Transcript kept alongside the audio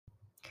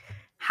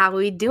How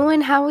we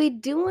doing? How we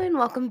doing?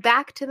 Welcome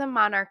back to the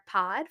Monarch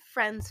Pod,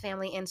 friends,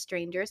 family, and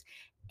strangers.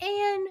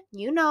 And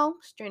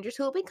strangers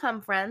who will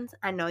become friends.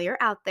 I know you're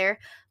out there.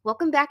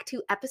 Welcome back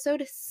to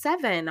episode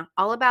 7,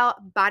 all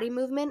about body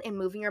movement and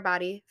moving your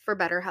body for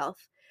better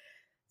health.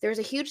 There's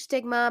a huge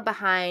stigma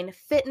behind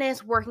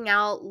fitness, working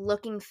out,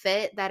 looking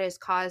fit that has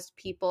caused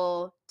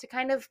people to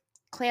kind of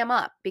clam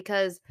up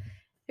because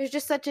there's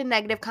just such a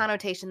negative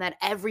connotation that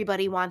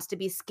everybody wants to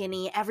be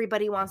skinny,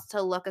 everybody wants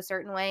to look a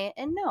certain way,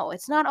 and no,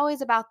 it's not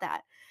always about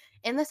that.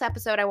 In this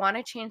episode, I want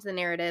to change the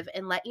narrative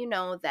and let you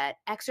know that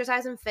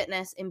exercise and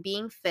fitness and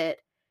being fit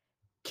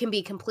can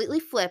be completely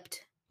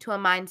flipped to a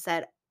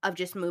mindset of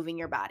just moving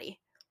your body.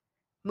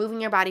 Moving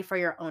your body for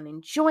your own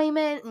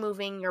enjoyment,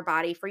 moving your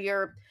body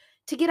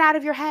to get out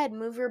of your head,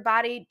 move your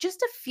body just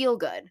to feel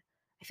good.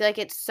 I feel like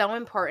it's so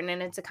important,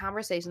 and it's a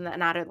conversation that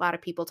not a lot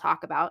of people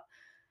talk about.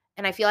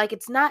 And I feel like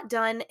it's not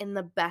done in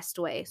the best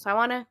way. So I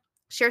want to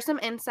share some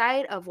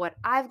insight of what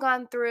I've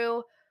gone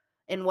through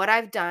and what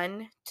I've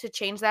done to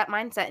change that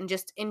mindset and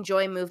just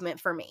enjoy movement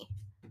for me.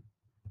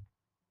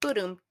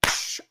 Boom.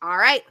 All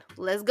right,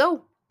 let's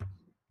go.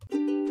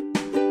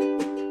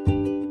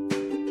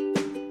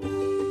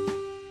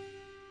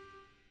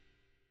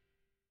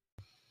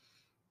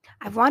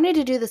 I've wanted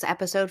to do this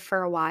episode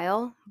for a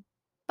while,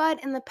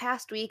 but in the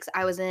past weeks,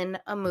 I was in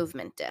a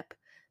movement dip.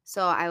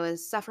 So I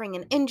was suffering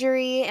an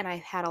injury and I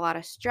had a lot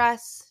of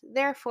stress.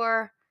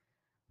 Therefore,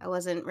 I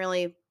wasn't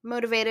really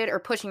motivated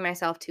or pushing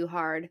myself too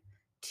hard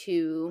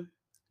to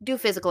do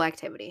physical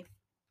activity.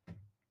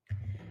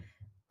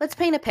 Let's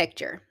paint a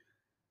picture.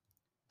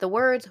 The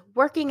words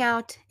working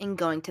out and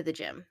going to the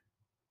gym.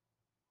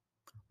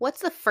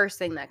 What's the first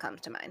thing that comes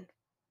to mind?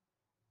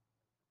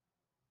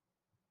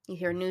 You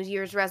hear New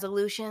Year's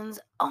resolutions.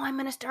 Oh, I'm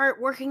going to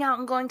start working out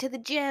and going to the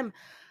gym.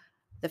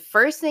 The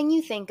first thing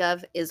you think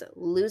of is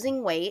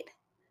losing weight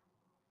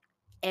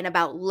and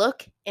about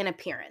look and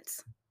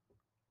appearance.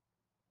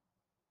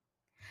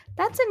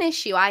 That's an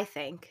issue, I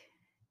think.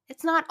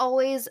 It's not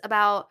always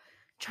about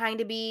trying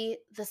to be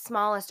the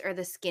smallest or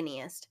the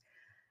skinniest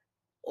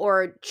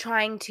or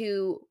trying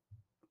to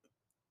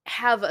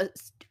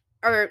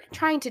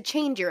trying to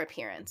change your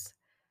appearance.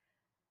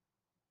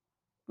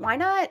 Why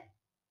not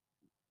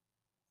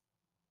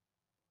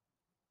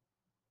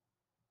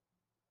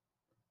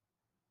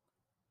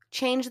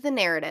change the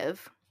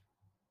narrative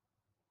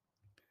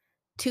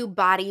to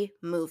body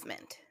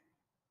movement?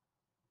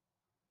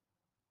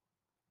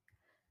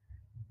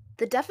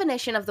 The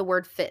definition of the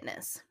word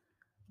fitness,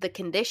 the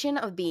condition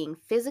of being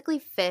physically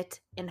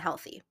fit and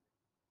healthy.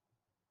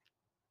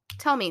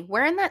 Tell me,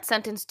 where in that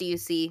sentence do you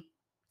see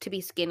to be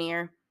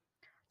skinnier,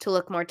 to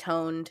look more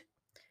toned,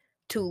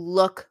 to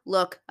look,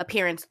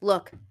 appearance,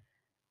 look,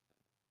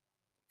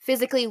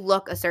 physically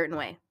look a certain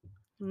way?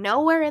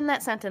 Nowhere in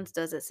that sentence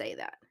does it say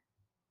that.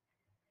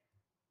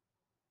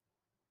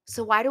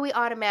 So why do we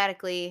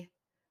automatically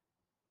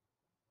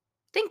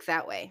think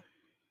that way?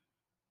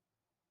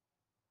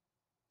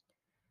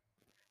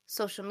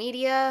 Social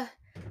media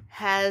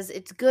has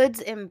its goods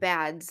and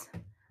bads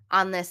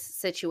on this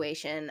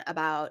situation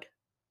about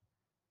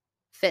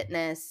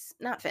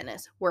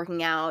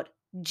working out,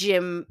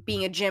 gym,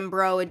 being a gym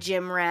bro, a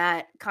gym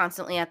rat,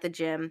 constantly at the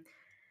gym.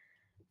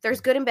 There's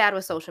good and bad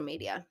with social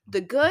media.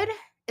 The good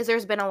is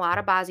there's been a lot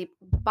of body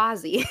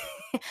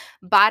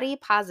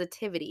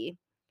positivity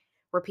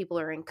where people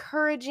are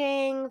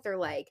encouraging. They're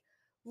like,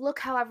 look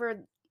however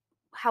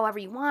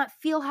you want,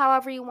 feel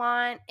however you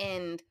want,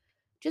 and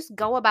just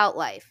go about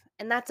life.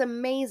 And that's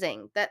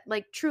amazing. That,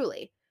 like,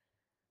 truly,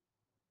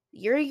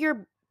 you're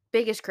your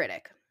biggest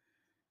critic.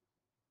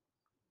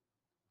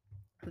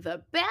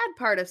 The bad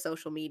part of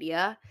social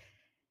media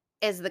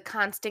is the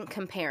constant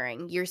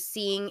comparing. You're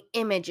seeing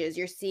images,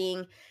 you're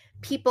seeing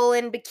people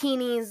in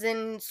bikinis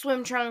and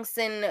swim trunks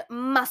and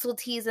muscle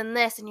tees and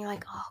this, and you're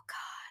like, oh God,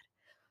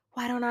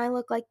 why don't I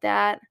look like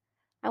that?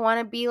 I want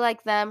to be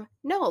like them.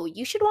 No,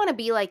 you should want to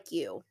be like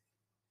you.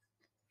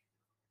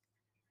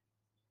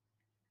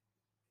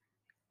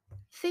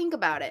 Think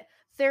about it.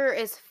 There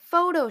is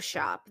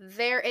Photoshop.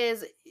 There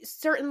is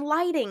certain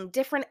lighting,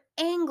 different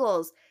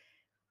angles.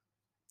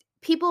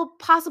 People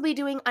possibly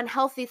doing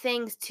unhealthy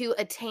things to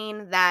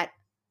attain that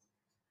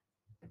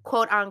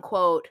quote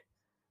unquote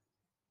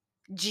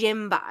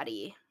gym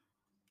body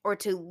or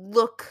to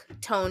look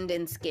toned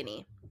and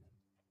skinny.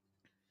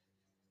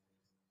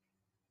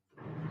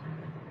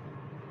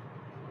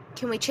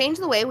 Can we change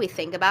the way we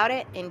think about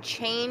it and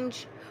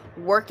change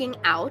working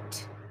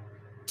out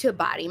to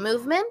body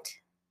movement?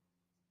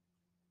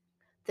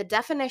 The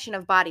definition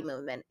of body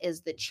movement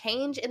is the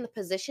change in the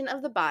position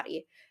of the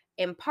body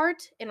in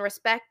part in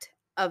respect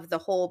of the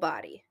whole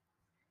body.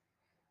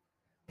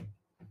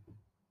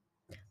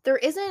 There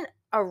isn't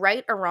a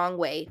right or wrong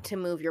way to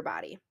move your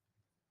body.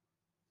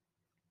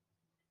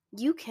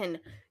 You can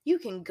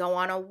go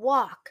on a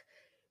walk.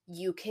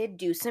 You could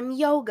do some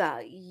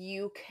yoga.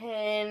 You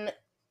can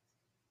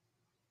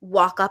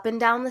walk up and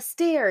down the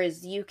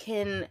stairs.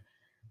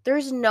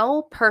 There's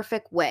no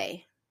perfect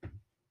way.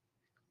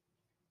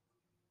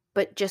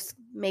 But just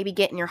maybe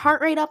getting your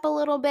heart rate up a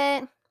little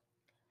bit,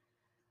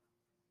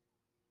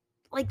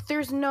 like,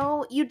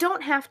 you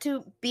don't have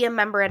to be a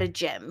member at a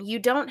gym. You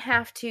don't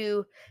have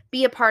to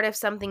be a part of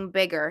something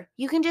bigger.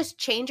 You can just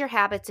change your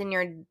habits in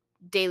your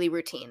daily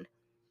routine.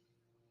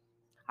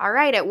 All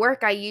right, at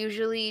work, I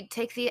usually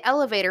take the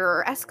elevator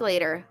or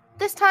escalator.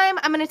 This time,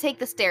 I'm going to take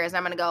the stairs.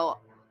 I'm going to go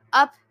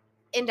up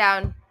and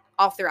down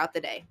all throughout the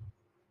day.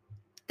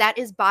 That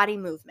is body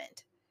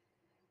movement.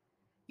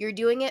 You're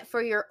doing it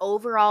for your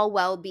overall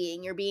well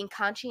being. You're being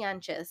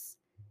conscientious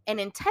and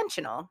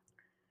intentional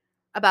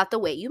about the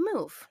way you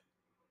move.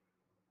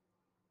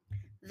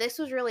 This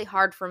was really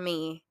hard for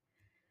me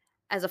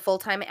as a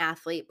full-time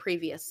athlete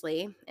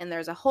previously, and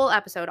there's a whole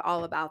episode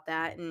all about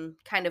that and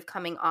kind of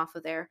coming off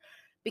of there,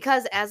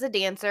 because as a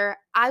dancer,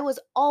 I was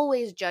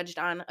always judged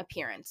on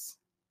appearance.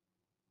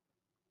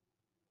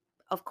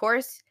 Of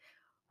course,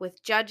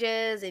 with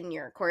judges and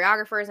your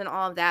choreographers and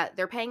all of that,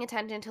 they're paying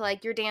attention to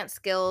like your dance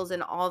skills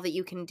and all that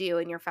you can do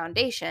in your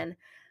foundation,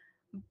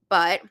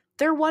 but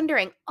they're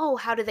wondering, "Oh,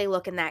 how do they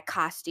look in that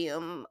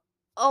costume?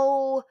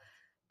 Oh,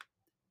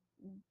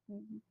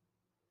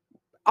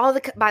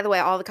 by the way,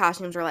 all the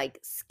costumes were like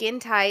skin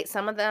tight.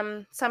 Some of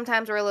them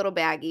sometimes were a little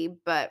baggy,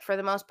 but for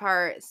the most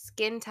part,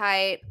 skin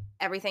tight,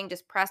 everything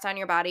just pressed on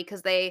your body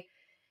because they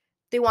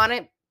want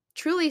to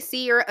truly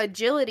see your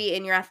agility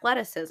and your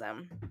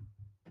athleticism.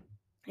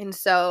 And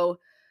so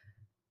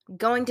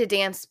going to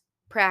dance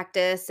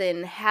practice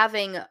and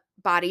having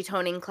body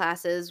toning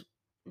classes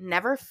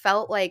never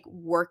felt like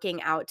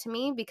working out to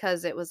me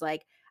because it was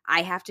like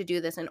I have to do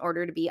this in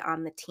order to be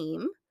on the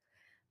team.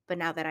 But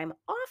now that I'm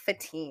off a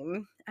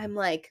team, I'm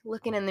like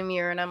looking in the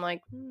mirror and I'm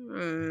like,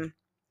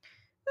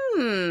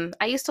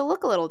 I used to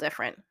look a little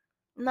different.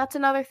 And that's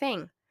another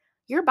thing.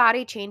 Your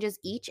body changes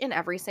each and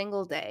every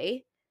single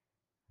day.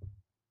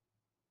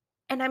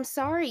 And I'm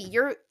sorry,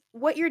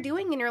 what you're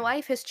doing in your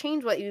life has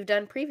changed what you've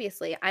done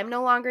previously. I'm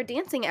no longer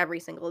dancing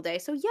every single day.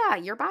 So yeah,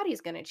 your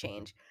body's going to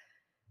change.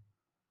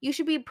 You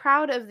should be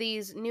proud of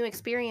these new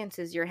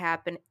experiences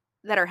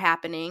that are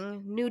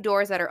happening, new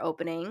doors that are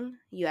opening.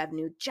 You have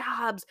new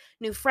jobs,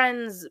 new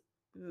friends,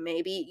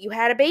 maybe you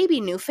had a baby,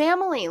 new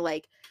family.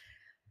 Like,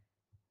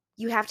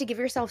 you have to give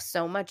yourself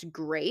so much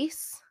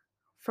grace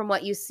from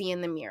what you see in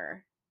the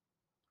mirror.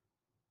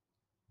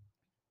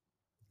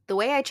 The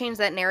way I change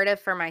that narrative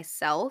for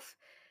myself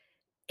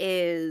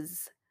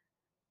is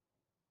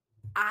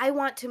I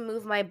want to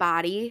move my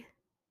body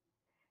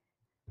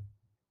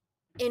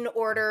in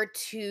order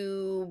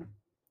to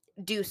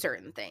do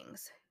certain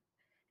things.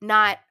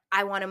 Not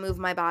I want to move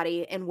my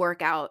body and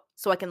work out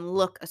so I can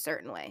look a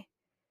certain way.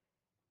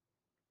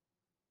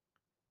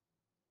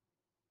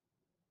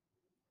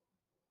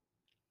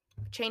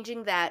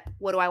 Changing that,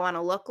 what do I want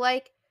to look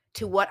like,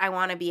 to what I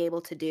want to be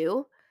able to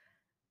do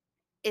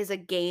is a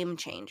game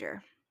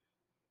changer.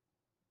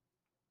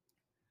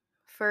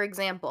 For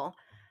example,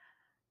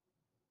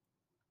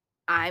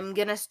 I'm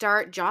going to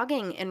start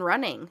jogging and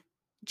running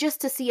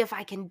just to see if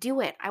I can do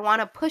it. I want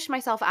to push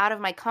myself out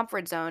of my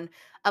comfort zone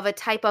of a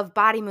type of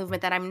body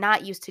movement that I'm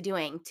not used to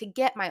doing to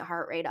get my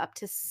heart rate up,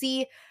 to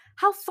see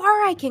how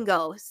far I can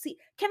go. See,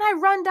 can I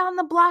run down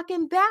the block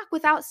and back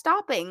without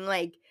stopping?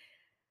 Like,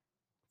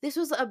 this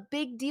was a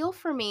big deal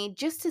for me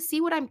just to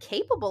see what I'm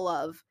capable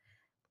of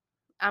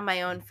on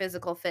my own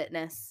physical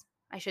fitness.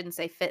 I shouldn't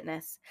say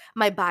fitness,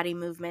 my body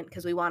movement,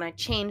 because we want to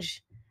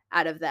change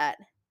out of that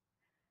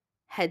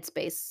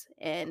headspace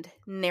and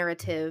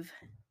narrative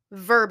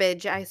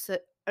verbiage, I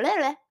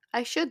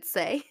should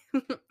say.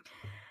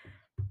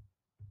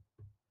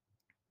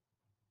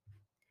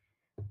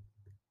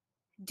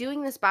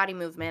 Doing this body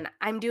movement,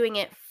 I'm doing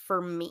it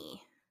for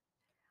me.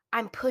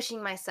 I'm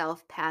pushing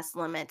myself past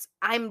limits.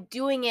 I'm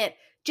doing it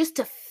just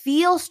to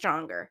feel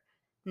stronger,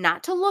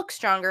 not to look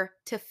stronger,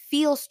 to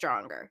feel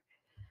stronger.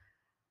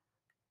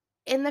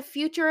 In the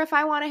future, if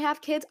I want to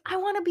have kids, I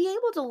want to be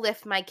able to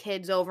lift my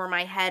kids over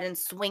my head and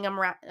swing them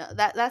around.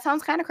 That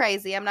sounds kind of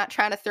crazy. I'm not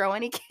trying to throw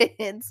any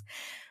kids,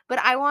 but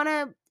I want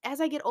to,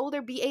 as I get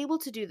older, be able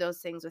to do those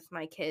things with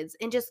my kids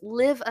and just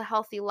live a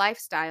healthy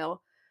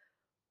lifestyle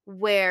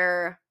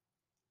where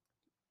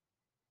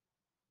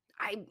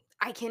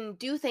I can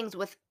do things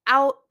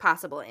without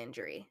possible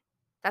injury.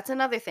 That's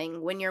another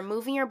thing. When you're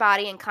moving your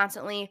body and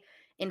constantly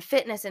in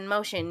fitness and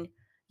motion,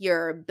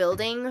 you're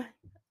building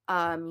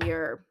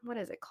your, what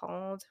is it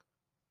called?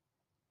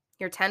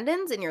 Your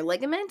tendons and your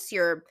ligaments.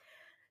 You're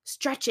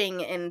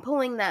stretching and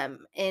pulling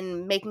them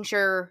and making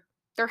sure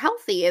they're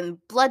healthy and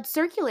blood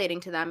circulating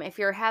to them. If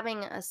you're having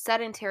a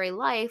sedentary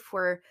life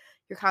where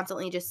you're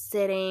constantly just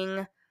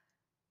sitting,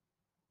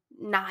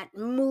 not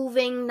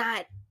moving,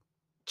 not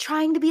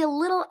trying to be a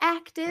little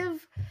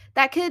active,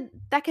 that could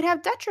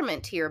have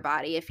detriment to your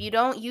body. If you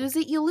don't use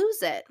it, you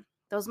lose it.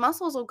 Those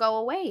muscles will go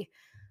away.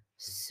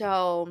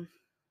 So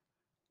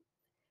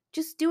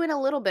just doing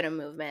a little bit of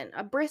movement,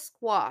 a brisk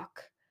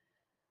walk.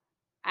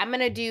 I'm going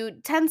to do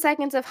 10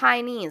 seconds of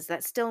high knees.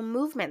 That's still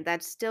movement.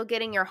 That's still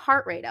getting your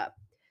heart rate up.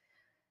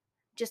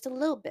 Just a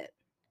little bit.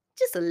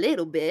 Just a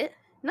little bit.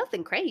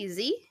 Nothing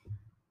crazy.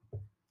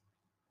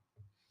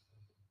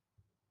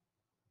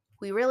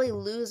 We really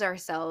lose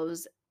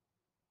ourselves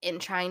in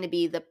trying to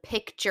be the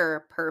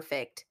picture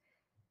perfect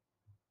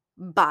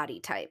body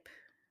type.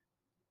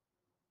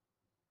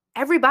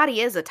 Every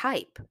body is a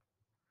type.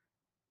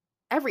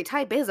 Every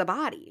type is a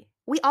body.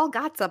 We all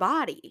got a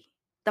body.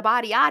 The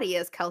body yaddy,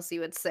 as Kelsey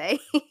would say.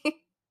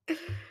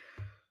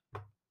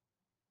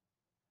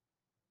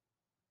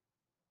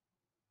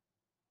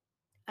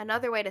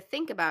 Another way to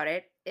think about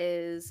it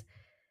is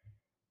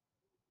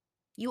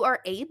you are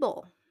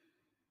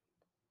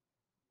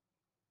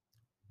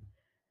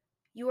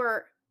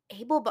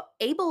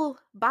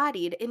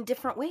able-bodied in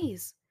different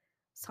ways.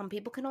 Some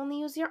people can only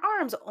use your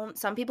arms,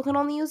 some people can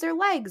only use their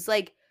legs.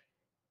 Like,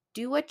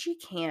 do what you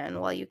can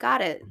while you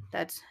got it.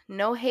 That's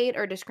no hate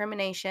or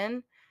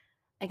discrimination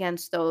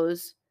against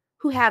those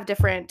who have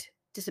different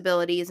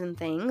disabilities and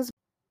things.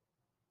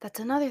 That's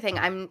another thing.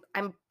 I'm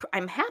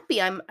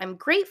happy. I'm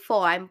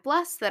grateful. I'm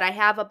blessed that I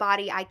have a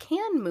body I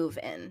can move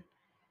in.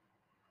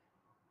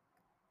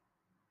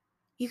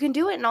 You can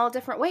do it in all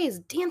different ways.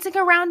 Dancing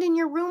around in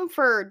your room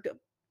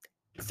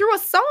through a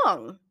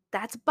song.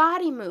 That's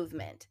body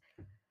movement.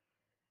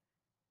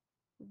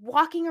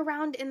 Walking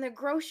around in the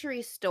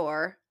grocery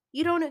store.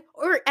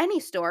 Or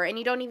any store, and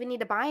you don't even need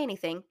to buy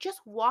anything.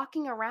 Just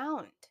walking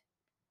around.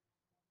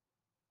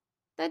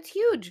 That's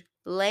huge.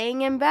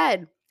 Laying in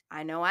bed.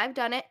 I know I've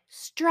done it.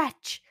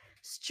 Stretch.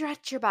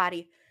 Stretch your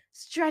body.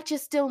 Stretch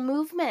is still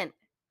movement.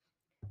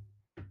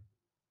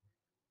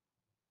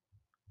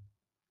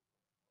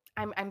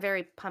 I'm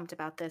very pumped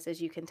about this,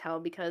 as you can tell,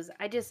 because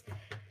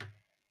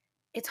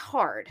it's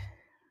hard.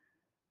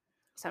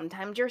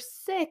 Sometimes you're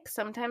sick.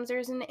 Sometimes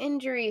there's an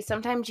injury.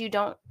 Sometimes you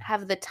don't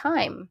have the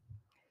time.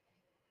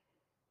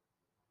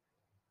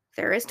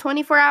 There is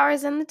 24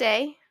 hours in the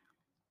day.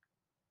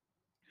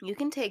 You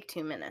can take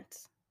 2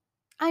 minutes.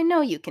 I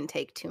know you can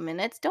take 2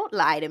 minutes. Don't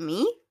lie to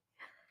me.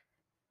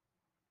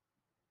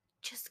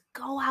 Just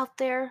go out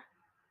there.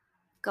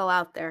 Go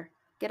out there.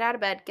 Get out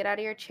of bed. Get out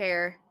of your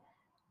chair.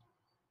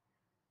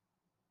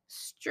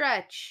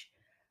 Stretch.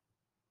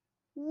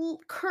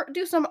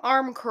 Do some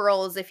arm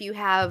curls if you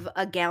have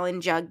a gallon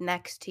jug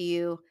next to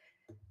you.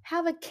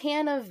 Have a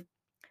can of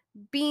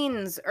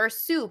beans or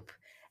soup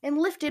and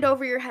lift it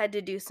over your head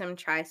to do some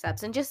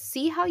triceps and just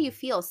see how you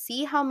feel.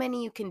 See how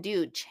many you can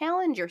do.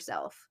 Challenge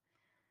yourself.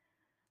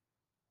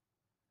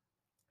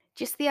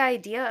 Just the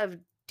idea of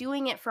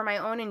doing it for my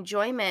own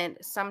enjoyment,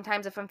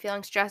 sometimes if I'm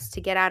feeling stressed,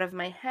 to get out of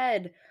my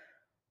head,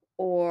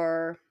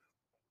 or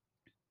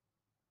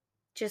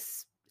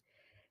just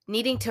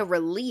needing to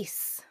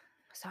release.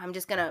 So I'm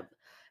going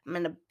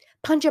to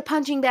punch a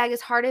punching bag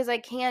as hard as I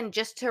can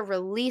just to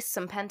release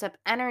some pent up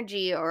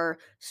energy or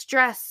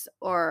stress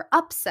or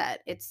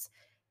upset. It's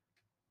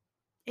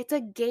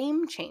a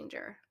game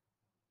changer.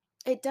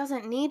 It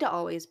doesn't need to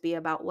always be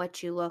about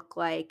what you look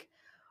like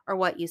or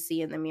what you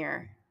see in the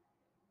mirror.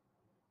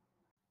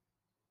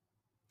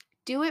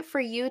 Do it for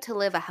you to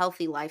live a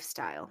healthy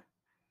lifestyle.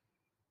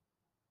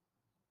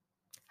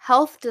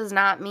 Health does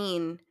not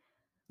mean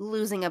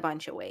losing a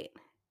bunch of weight.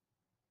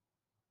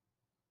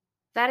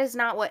 That is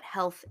not what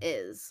health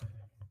is.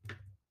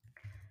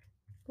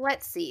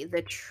 Let's see.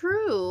 The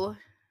true,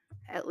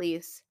 at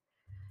least,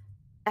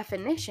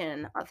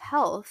 definition of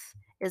health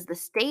is the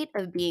state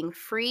of being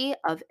free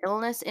of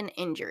illness and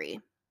injury.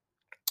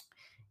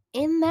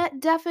 In that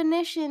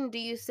definition, do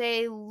you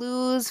say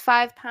lose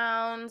 5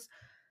 pounds,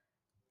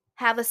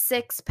 have a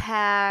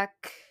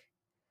 6-pack,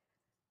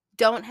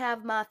 don't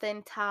have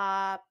muffin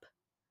top?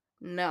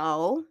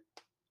 No,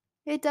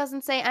 it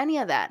doesn't say any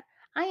of that.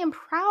 I am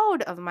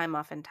proud of my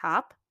muffin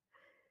top,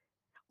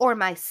 or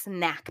my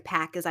snack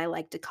pack, as I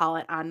like to call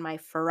it, on my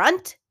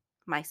front,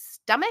 my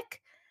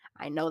stomach.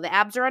 I know the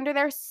abs are under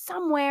there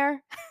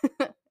somewhere.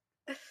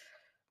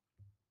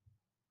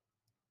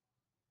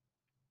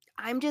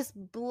 I'm just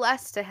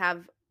blessed to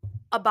have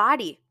a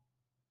body.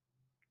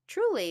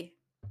 Truly.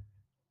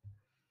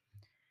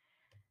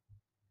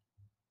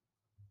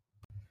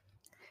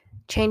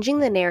 Changing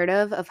the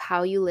narrative of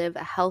how you live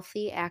a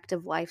healthy,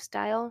 active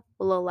lifestyle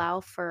will allow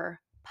for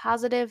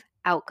positive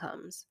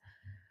outcomes,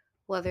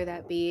 whether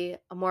that be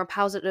a more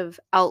positive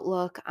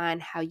outlook on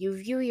how you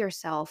view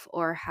yourself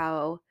or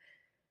how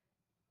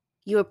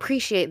you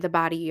appreciate the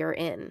body you're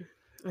in,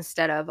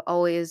 instead of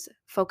always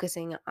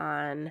focusing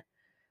on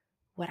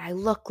what I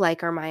look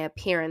like or my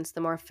appearance,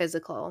 the more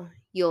physical.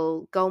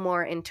 You'll go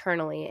more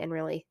internally and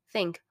really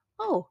think,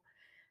 oh,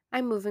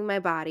 I'm moving my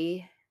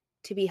body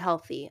to be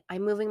healthy.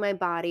 I'm moving my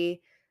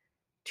body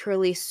to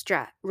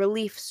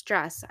relieve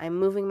stress. I'm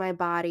moving my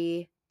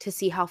body to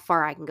see how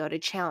far I can go, to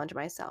challenge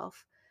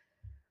myself.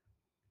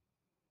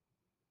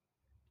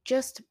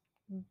 Just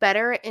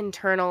better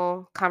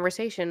internal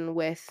conversation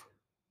with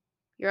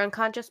your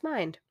unconscious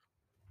mind.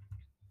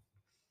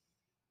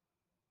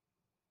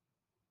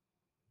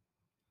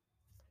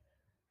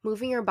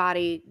 Moving your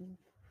body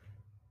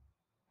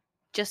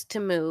just to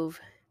move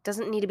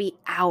doesn't need to be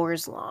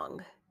hours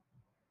long.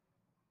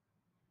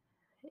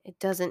 It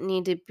doesn't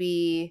need to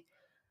be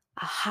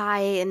a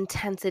high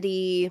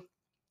intensity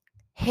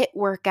HIIT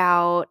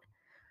workout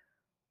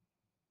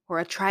or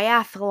a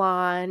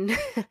triathlon.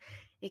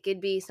 It could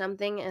be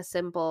something as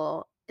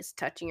simple as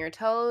touching your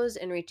toes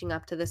and reaching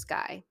up to the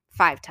sky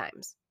 5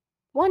 times.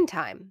 One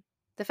time.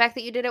 The fact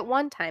that you did it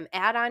one time,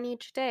 add on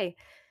each day.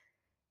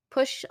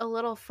 Push a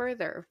little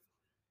further.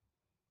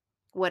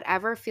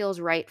 Whatever feels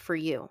right for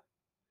you.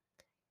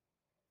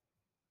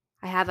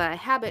 I have a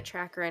habit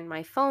tracker in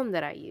my phone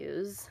that I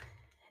use,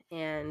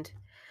 and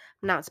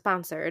I'm not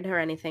sponsored or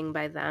anything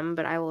by them,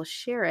 but I will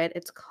share it.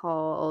 It's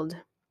called,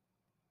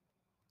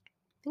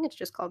 I think it's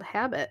just called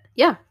Habit.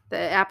 Yeah, the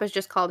app is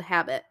just called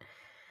Habit.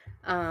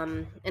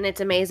 And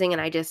it's amazing,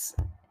 and I just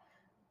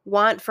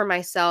want for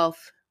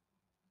myself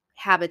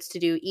habits to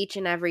do each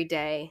and every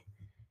day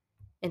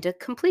and to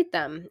complete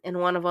them. And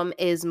one of them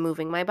is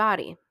moving my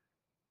body.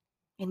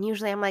 And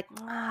usually I'm like,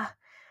 I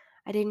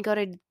didn't go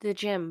to the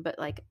gym, but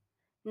like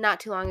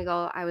not too long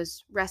ago, I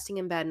was resting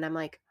in bed and I'm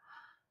like,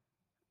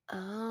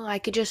 oh, I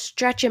could just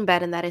stretch in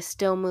bed and that is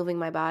still moving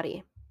my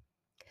body.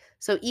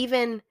 So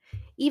even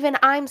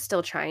I'm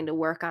still trying to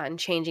work on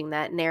changing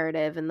that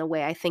narrative and the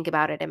way I think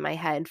about it in my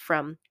head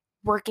from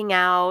working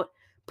out,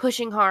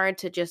 pushing hard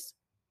to just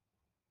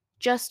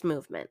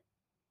movement.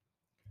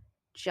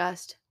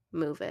 Just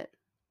move it.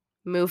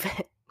 Move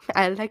it.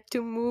 I like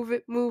to move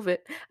it, move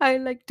it. I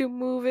like to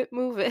move it,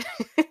 move it.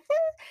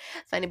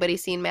 If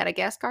anybody's seen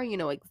Madagascar, you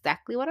know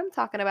exactly what I'm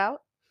talking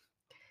about.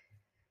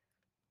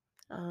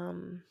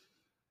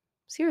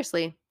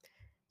 Seriously,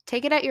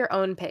 take it at your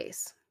own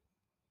pace.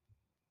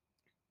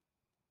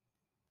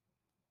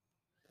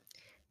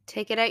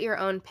 Take it at your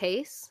own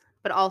pace,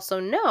 but also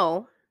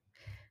know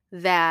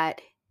that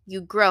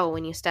you grow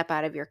when you step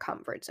out of your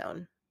comfort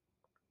zone.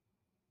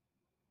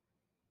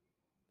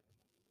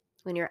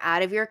 When you're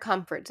out of your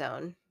comfort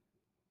zone,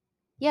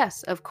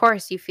 yes, of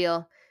course you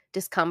feel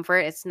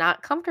discomfort. It's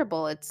not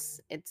comfortable. It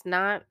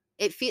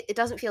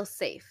doesn't feel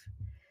safe.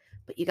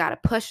 But you got to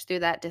push through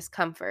that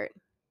discomfort.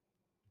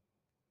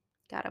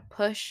 Got to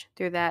push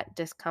through that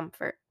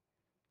discomfort.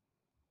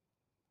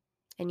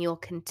 And you'll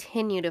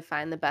continue to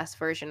find the best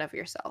version of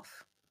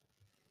yourself.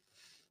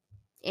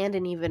 And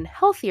an even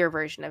healthier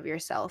version of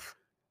yourself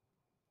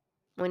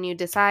when you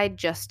decide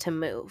just to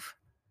move.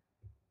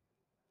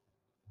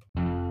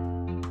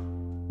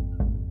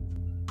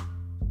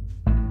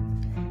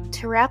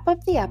 To wrap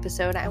up the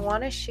episode, I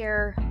want to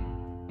share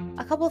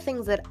a couple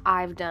things that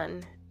I've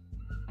done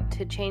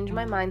to change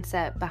my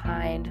mindset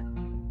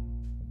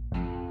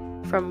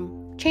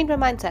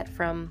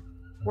from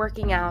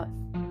working out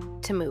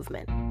to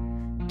movement,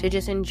 to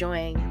just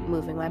enjoying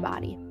moving my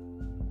body.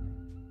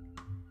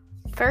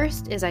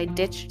 First is I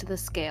ditched the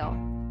scale.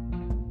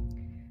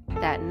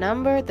 That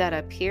number that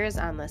appears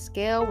on the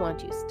scale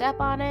once you step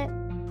on it,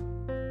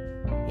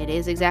 it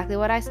is exactly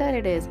what I said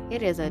it is.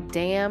 It is a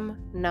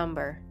damn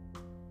number.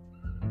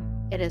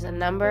 It is a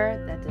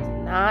number that does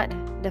not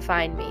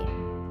define me.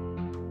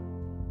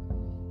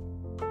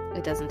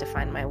 It doesn't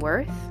define my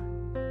worth.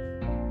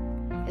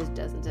 It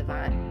doesn't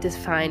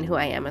define who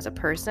I am as a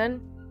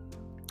person.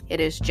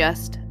 It is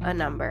just a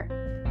number.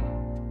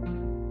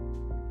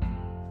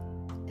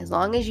 As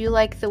long as you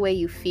like the way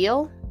you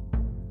feel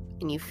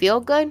and you feel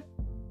good,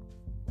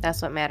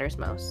 that's what matters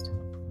most.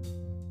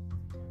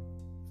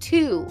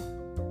 2,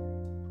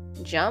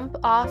 jump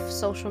off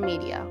social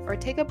media or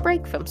take a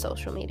break from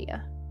social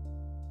media.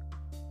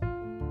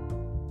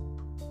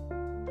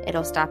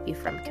 It'll stop you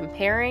from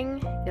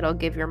comparing. It'll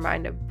give your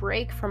mind a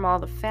break from all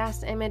the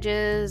fast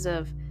images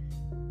of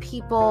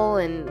people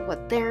and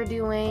what they're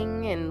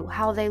doing and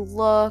how they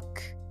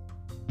look.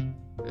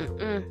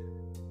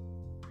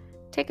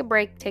 Take a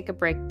break, take a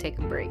break, take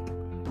a break.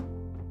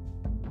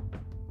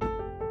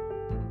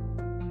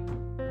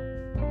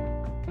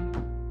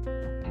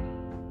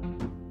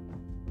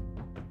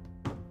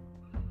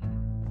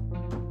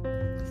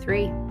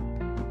 Three,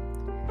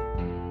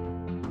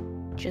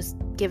 just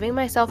giving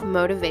myself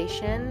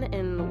motivation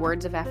and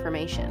words of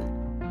affirmation.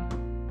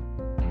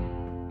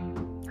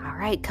 All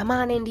right, come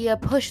on, India,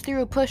 push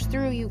through,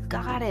 you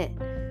got it.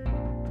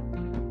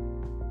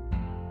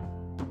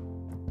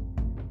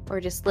 Or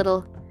just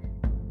little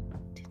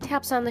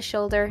taps on the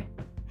shoulder.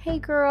 Hey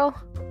girl,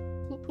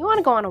 you want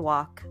to go on a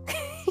walk?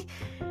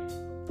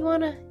 You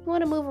want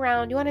to move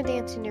around? You want to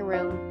dance in your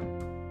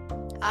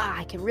room?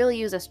 I can really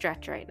use a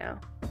stretch right now.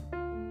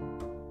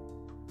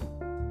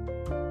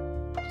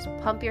 Just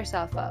pump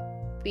yourself up.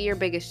 Be your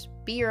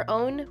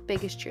own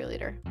biggest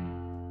cheerleader.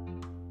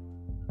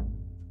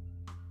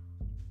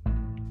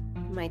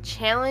 My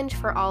challenge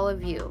for all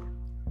of you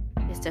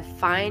is to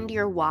find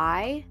your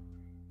why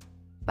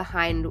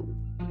behind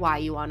why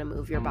you want to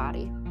move your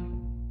body.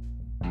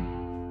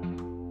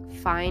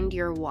 Find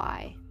your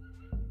why.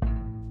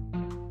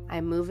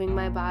 I'm moving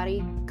my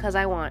body because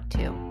I want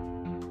to.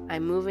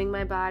 I'm moving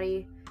my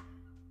body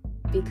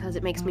because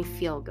it makes me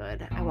feel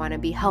good. I want to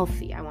be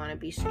healthy. I want to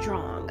be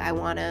strong. I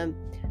want to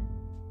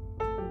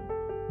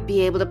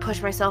be able to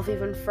push myself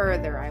even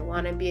further. I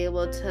want to be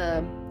able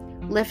to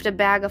lift a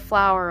bag of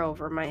flour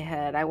over my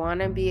head. I want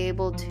to be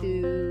able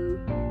to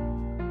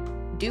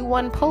do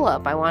one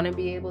pull-up. I want to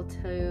be able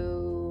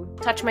to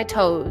touch my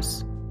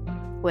toes.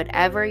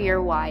 Whatever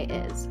your why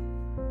is.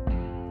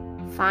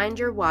 Find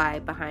your why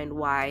behind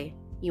why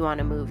you want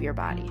to move your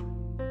body.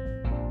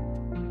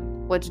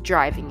 What's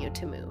driving you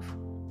to move?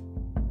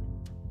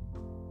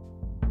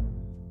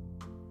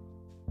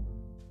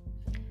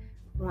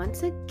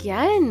 once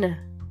again,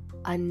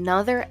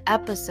 another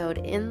episode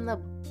in the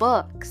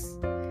books.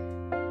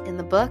 In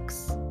the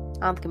books,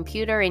 on the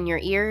computer, in your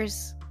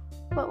ears,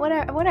 but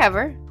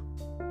whatever.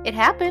 It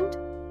happened,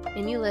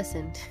 and you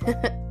listened.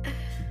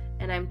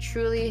 And I'm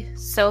truly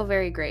so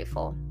very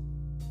grateful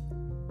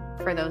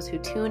for those who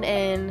tune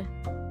in,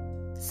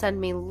 send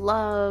me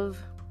love,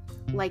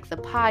 like the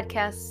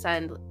podcast,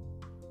 send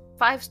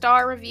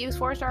 5-star reviews,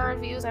 4-star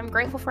reviews. I'm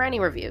grateful for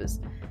any reviews.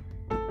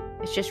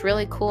 It's just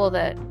really cool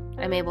that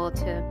I'm able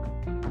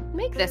to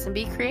make this and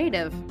be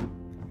creative.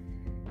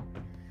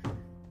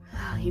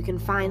 You can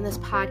find this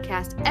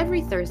podcast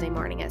every Thursday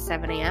morning at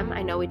 7 a.m.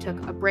 I know we took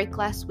a break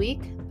last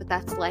week, but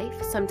that's life.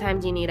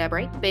 Sometimes you need a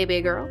break, baby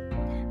girl.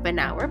 But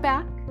now we're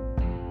back.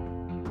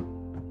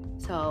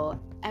 So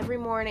not every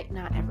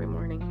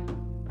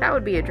morning. That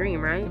would be a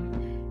dream, right?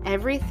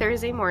 Every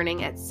Thursday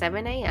morning at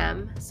 7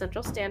 a.m.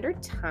 Central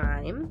Standard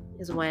Time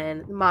is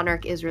when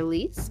Monarch is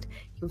released.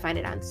 You can find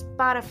it on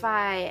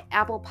Spotify,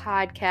 Apple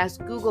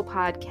Podcasts, Google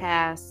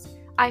Podcasts,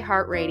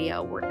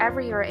 iHeartRadio, wherever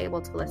you're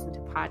able to listen to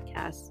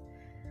podcasts.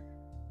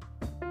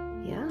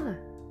 Yeah.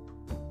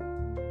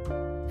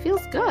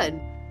 Feels good.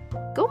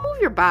 Go move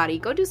your body.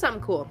 Go do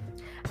something cool.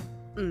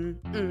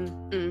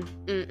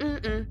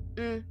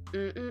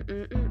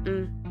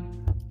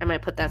 I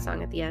might put that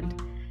song at the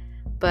end.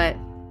 But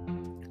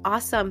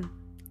awesome.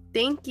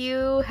 Thank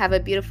you. Have a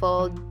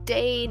beautiful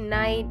day,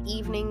 night,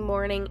 evening,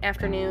 morning,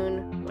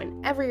 afternoon,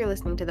 whenever you're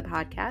listening to the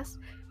podcast.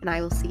 And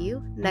I will see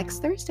you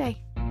next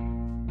Thursday.